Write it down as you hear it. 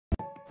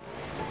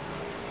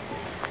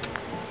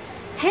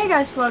Hey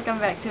guys,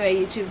 welcome back to my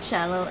YouTube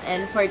channel,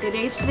 and for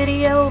today's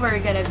video, we're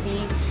gonna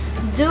be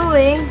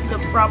doing the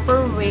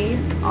proper way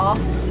of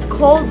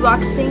cold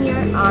waxing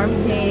your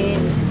armpit.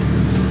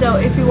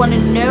 So if you want to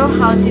know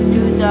how to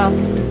do the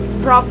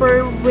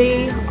proper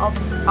way of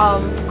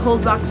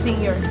cold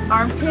waxing your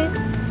armpit,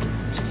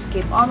 just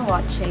keep on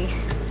watching.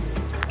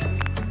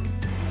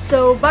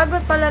 So, bago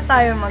pala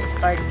tayo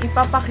mag-start,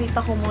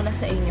 ipapakita ko muna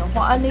sa inyo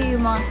kung ano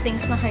yung mga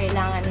things na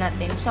kailangan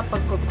natin sa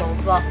pag-cold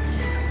wax.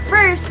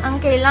 First, ang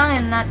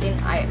kailangan natin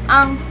ay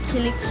ang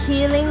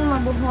kilikiling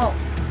mabuhok.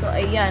 So,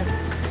 ayan.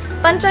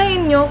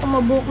 Tansyahin nyo kung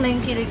mabuhok na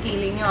yung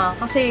kilikili nyo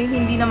kasi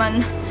hindi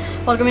naman,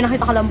 pag kami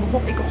nakita ka lang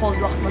buhok, i-cold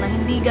wax mo na.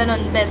 Hindi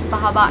ganon, best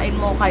pahabain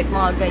mo kahit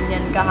mga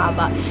ganyan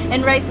kahaba.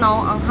 And right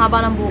now, ang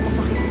haba ng buhok ko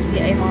sa kilikili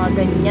ay mga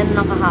ganyan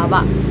na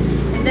kahaba.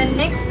 And then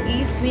next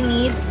is, we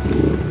need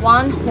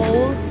one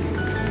whole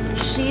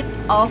sheet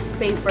of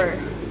paper.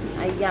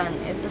 Ayan,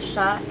 ito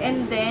siya.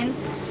 And then,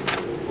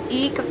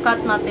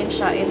 i-cut natin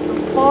siya into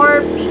 4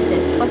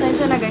 pieces.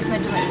 Pasensya na guys,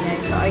 medyo maingay.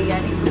 So,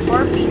 ayan, into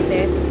 4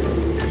 pieces.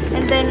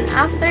 And then,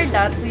 after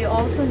that, we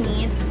also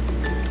need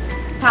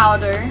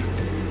powder.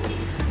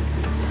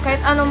 Kahit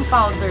anong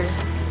powder.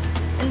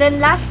 And then,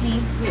 lastly,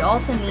 we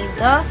also need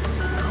the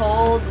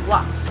cold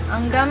wax.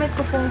 Ang gamit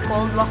ko pong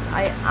cold wax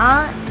ay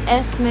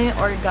Esme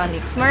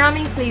Organics.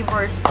 Maraming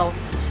flavors to.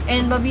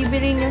 And,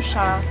 babibili nyo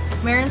siya.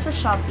 Meron sa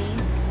Shopee,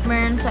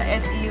 meron sa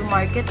FEU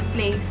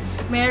Marketplace,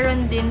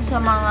 meron din sa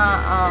mga,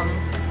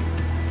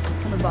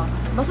 ano ba?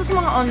 Basta sa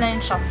mga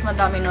online shops,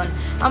 madami nun.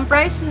 Ang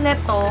price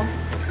nito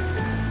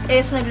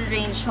is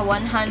nag-range sa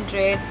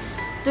 100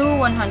 to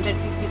 150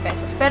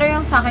 pesos. Pero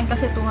yung sa akin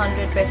kasi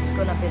 200 pesos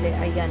ko nabili.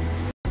 Ayan.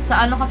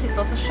 Sa ano kasi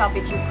to? Sa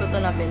Shopee Cube ko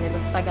to nabili.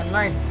 Basta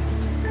ganun.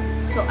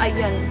 So,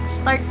 ayan.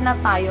 Start na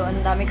tayo.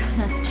 Ang dami ko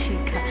ng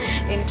chika.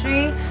 In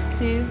 3,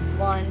 2,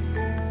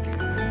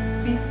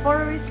 1.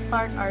 Before we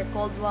start our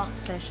cold wax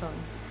session,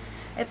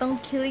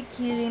 itong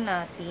kilikili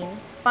natin,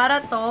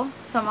 para to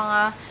sa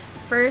mga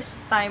first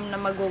time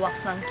na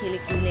mag-wax ng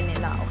kilikili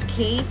nila,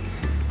 okay?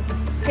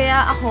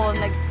 Kaya ako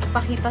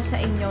nagpakita sa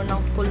inyo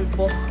ng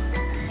pulbo.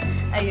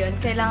 Ayun,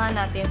 kailangan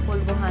natin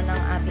pulbuhan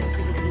ng ating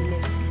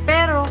kilikili.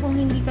 Pero kung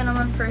hindi ka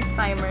naman first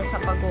timer sa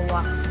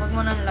pag-wax, wag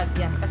mo nang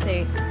lagyan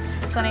kasi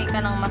sanay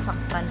ka nang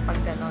masaktan pag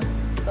ganon.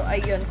 So,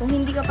 ayun. Kung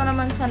hindi ka pa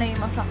naman sanay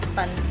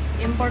masaktan,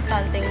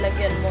 importanteng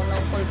lagyan mo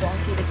ng pulbo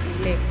ang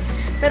kilikili.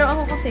 Pero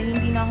ako kasi,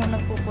 hindi na ako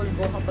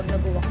nagpupulbo kapag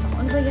nag-wax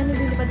ako. Ano ba yan?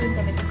 Nililipad yung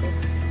damit ko.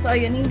 So,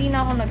 ayun. Hindi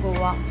na ako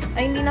nag-wax.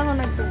 Ay, hindi na ako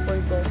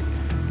nagpupulbo.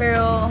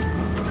 Pero,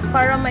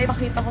 para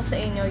maipakita ko sa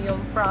inyo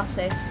yung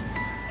process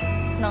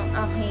ng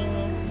aking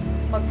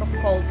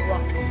pagka-cold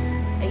wax.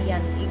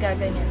 Ayan.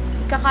 Igaganyan.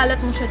 Ikakalat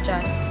mo siya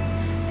dyan.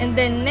 And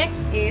then,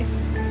 next is,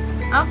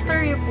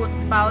 after you put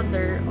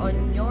powder on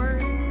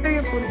your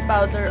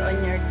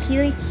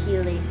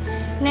kilikili.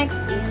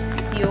 Next is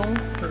yung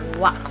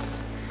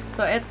wax.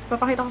 So,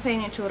 papakita ko sa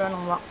inyo yung tsura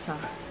ng wax, ha.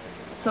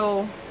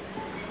 So,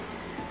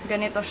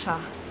 ganito siya.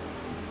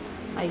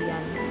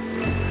 Ayan.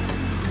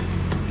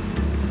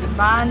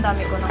 Diba? Ang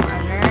dami ko ng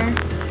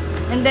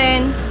And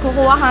then,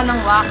 kukuha ka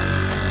ng wax.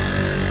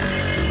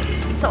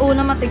 Sa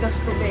una,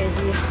 matigas to,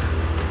 Bezi.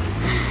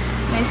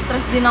 May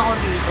stress din ako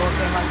dito.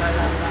 Kaya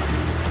mag-alala.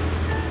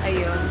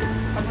 Ayun.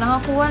 Pag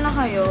nakakuha na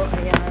kayo,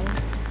 ayan.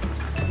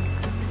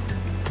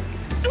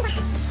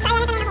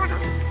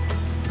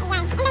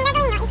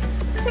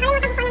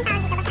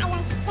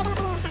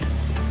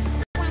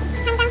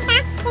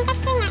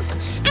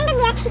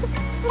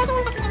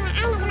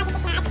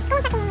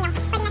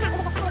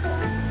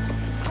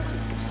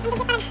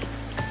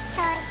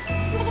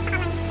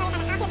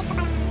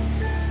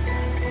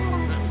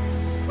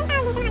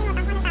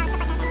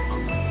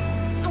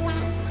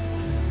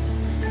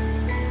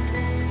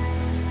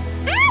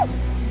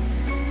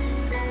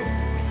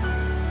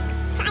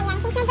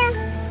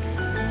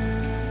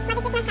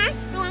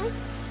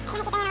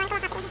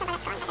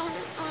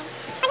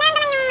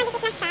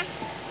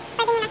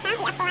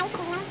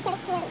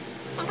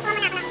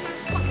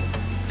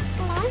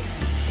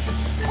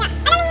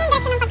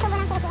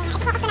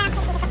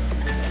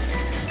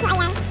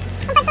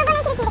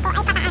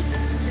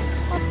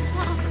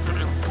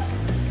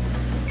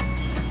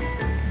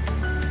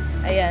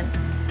 Ayan.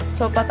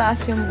 So,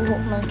 pataas yung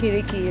buhok ng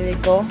kilikili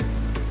ko.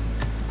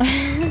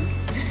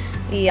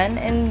 Ayan.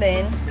 And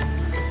then,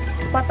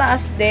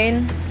 pataas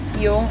din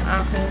yung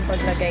aking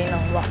paglagay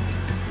ng wax.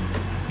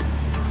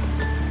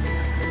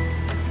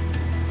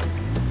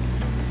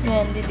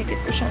 Ayan. Didikit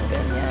ko siyang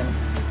ganyan.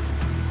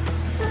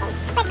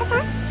 Spread ko siya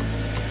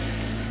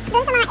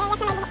doon sa mga areas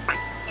na may buhok pa.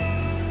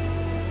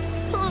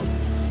 Ayan.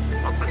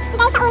 Spread pa.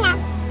 Dahil sa una,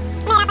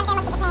 mahirapan kayo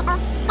magdikit na ito.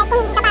 Kahit kung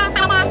hindi ka pa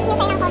talaga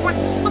user ng cold wax,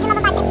 medyo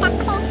mababadrip ka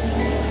kasi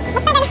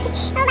basta ganun,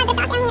 mababadrip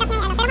ka kasi ang hirap na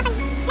yung pero kapag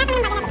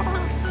lahat ng bagay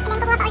natututunan and then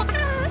kukuha pa ulit ka.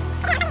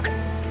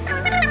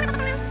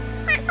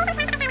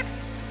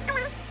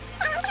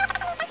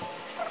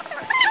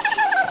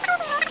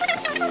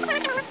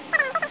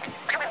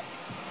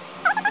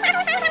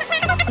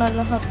 Na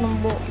lahat ng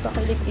buhok sa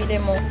kilikili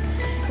mo.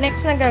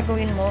 Next na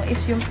gagawin mo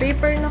is yung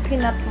paper na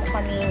kinat mo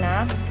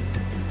kanina.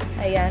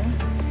 Ayan.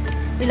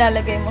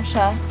 Ilalagay mo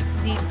siya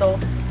dito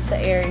sa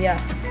area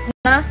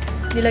na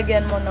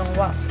nilagyan mo ng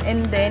wax.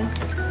 And then,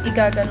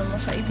 igagano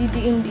mo siya.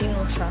 Ididiin-diin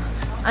mo siya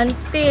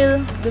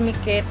until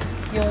dumikit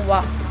yung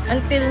wax.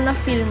 Until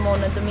na-feel mo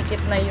na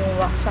dumikit na yung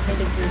wax sa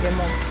kilikili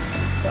mo.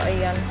 So,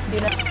 ayan.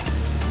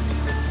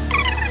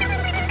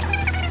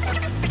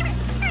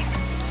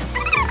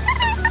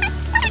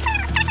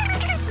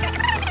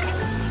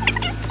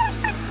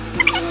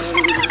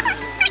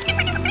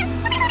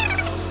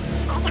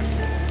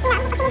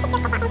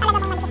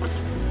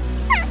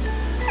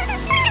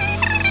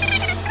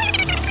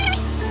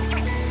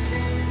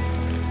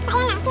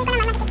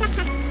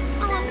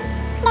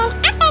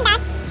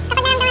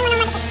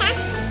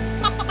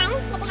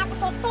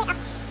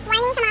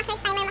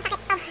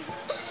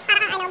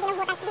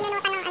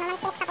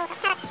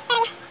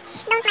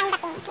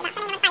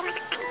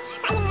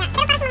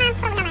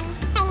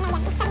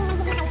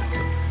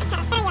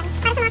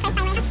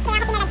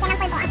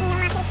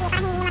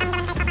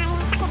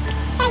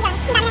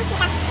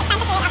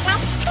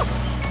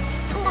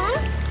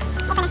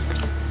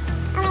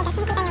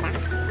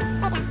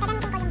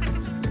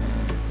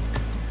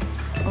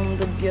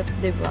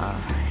 Diba?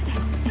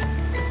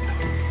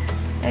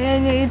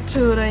 Ayan yung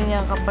itsura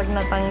niya kapag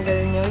natanggal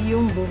nyo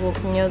yung buhok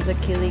nyo sa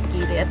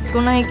kilikili. At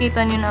kung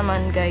nakikita nyo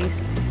naman guys,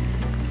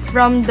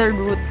 from the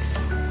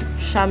roots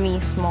siya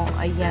mismo.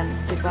 Ayan,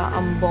 diba?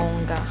 Ang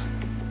bongga.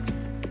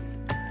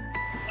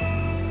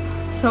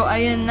 So,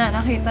 ayan na.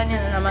 Nakita nyo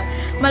na naman.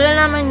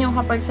 Malalaman nyo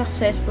kapag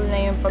successful na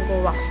yung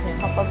pag-wax nyo.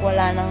 Kapag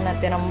wala nang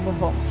natirang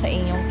buhok sa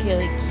inyong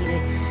kilikili.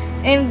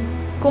 And,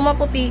 kung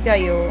maputi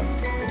kayo,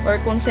 or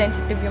kung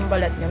sensitive yung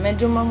balat nyo,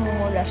 medyo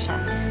mamumula siya.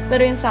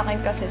 Pero yung sa akin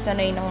kasi,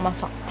 sanay nang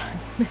masaktan.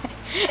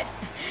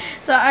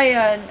 So,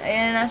 ayun.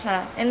 Ayan na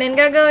siya. And then,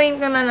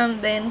 gagawin ko na lang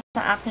din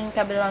sa aking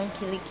kabilang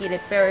kilikili.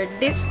 Pero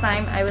this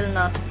time, I will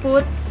not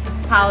put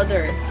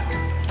powder.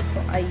 So,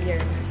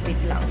 ayun.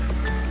 Wait lang.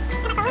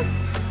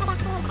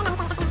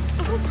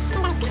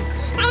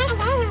 Ayan,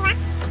 again, yung wax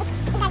is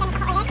igaganap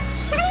ako ulit.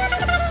 Nakalimutan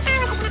ko pala yung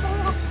tawag, ito na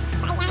pulilit.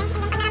 So, ayan. And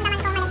then, pag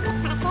naramdaman ko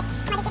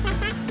madikit na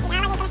siya,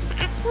 ilalagay ko siya sa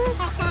aking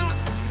kere.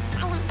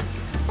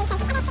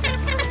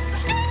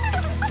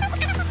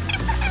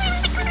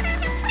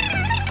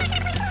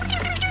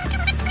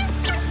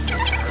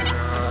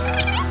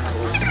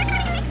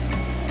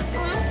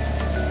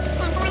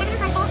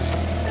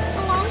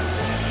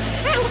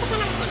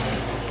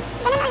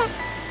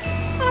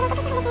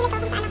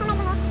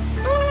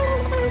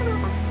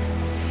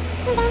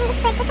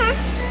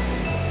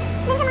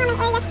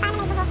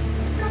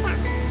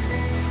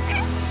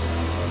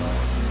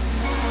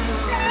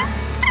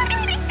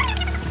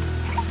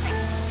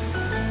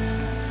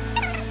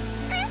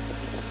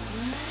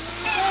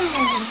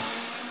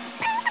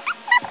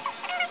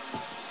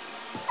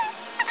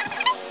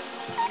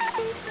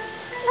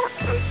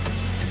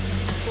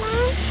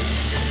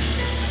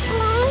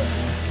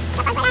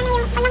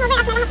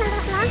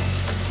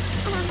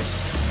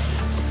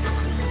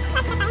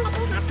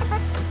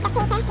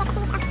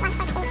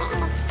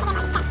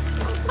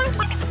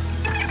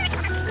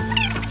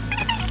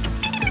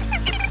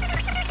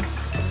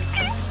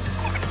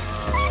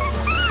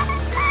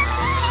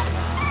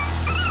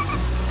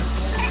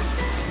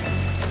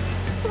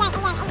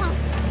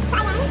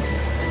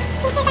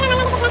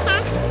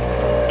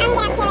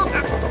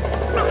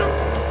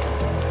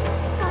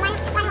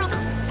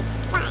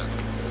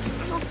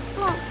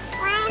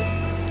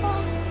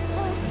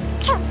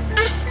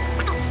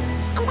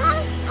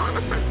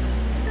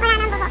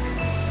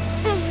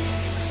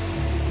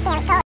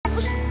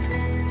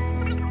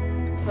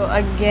 So,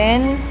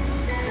 again,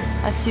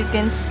 as you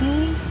can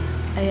see,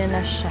 ayan na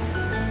siya.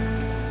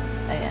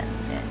 Ayan,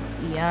 ayan.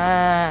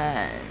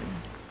 Ayan.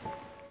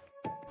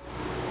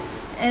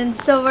 And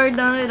so, we're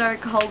done with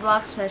our cold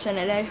block session,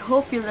 and I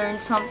hope you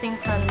learned something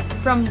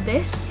from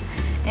this.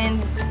 And,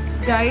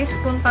 guys,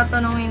 kung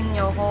tatanungin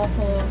nyo ko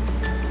kung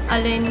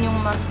alin yung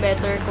mas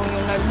better, kung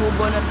yung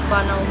nagbubunot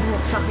pa ng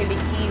buhok sa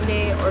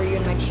kilikili, or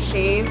yung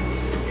nag-shave,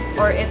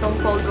 or itong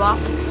cold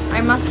wax,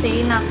 I must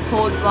say na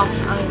cold wax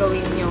ang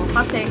gawin nyo.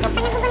 Kasi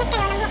kapag nagbubunot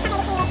kayo ng buhok sa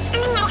kilikili, ang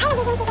nangyari ay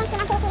nagiging chicken skin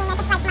ang kilikili nyo,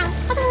 just like mine.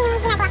 Kasi yun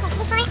yung ginagawa ko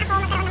before ako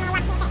magkaroon ng mga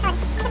waxing session.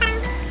 So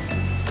parang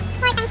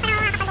 4 times pa lang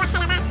ako makakapag-wax sa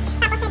labas.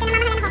 Tapos medyo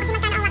namamahalan ako kasi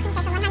magkano ang waxing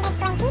session,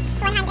 120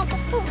 to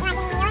 150.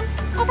 Imagine niyo yun.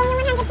 Eh kung yung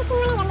 150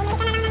 mo na yun, bumili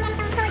ka na lang ng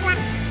ganitong cold wax.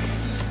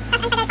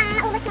 Tapos ang tagal pang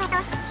maubos nito.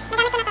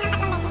 Nagamit ko na ito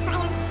ng 3 beses. So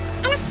ayun.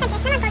 I must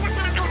suggest na mag-cold wax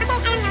na lang kayo. Kasi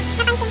alam nyo,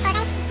 napansin ko,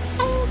 right?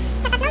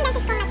 Sa 3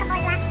 beses kong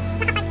nagko-cold wax,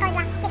 nakapag-cold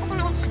wax, which is yung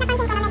ngayon,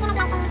 napansin ko na medyo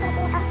nag-lighten yung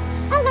kilikili ko.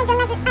 And medyo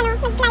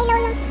nag-fly low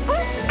yung,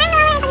 parang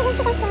nawawala yung pagiging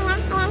chicken skin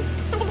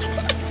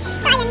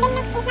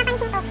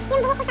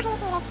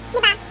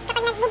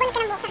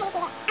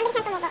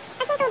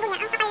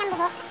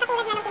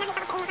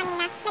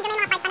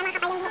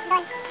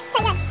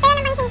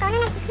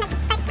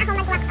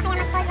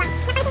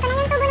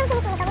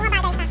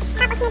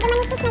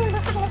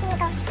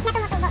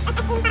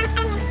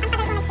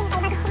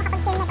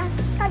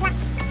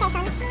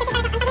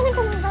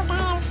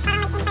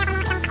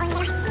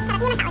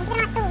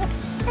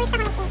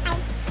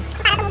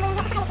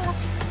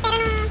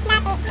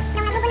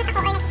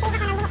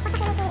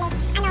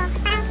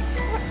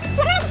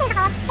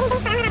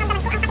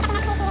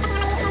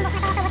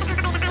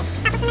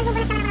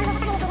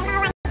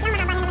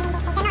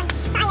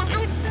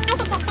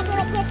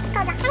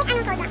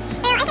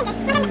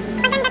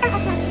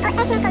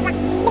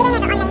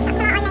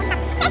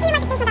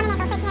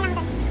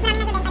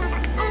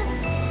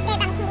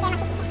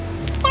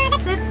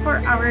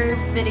our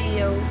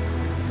video.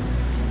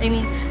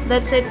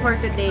 That's it for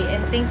today,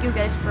 and thank you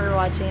guys for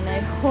watching.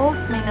 I hope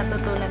may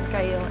natutunan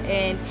kayo,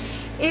 and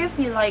if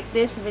you like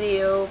this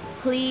video,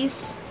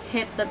 please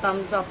hit the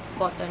thumbs up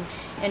button.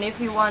 And if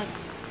you want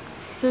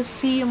to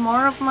see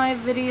more of my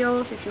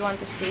videos, if you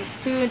want to stay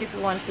tuned, if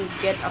you want to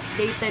get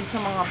updated sa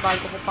mga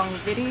bago ko pang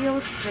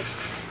videos, just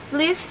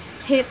please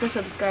hit the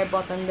subscribe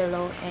button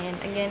below. And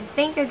again,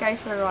 thank you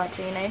guys for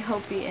watching, and I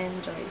hope you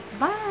enjoyed.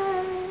 Bye!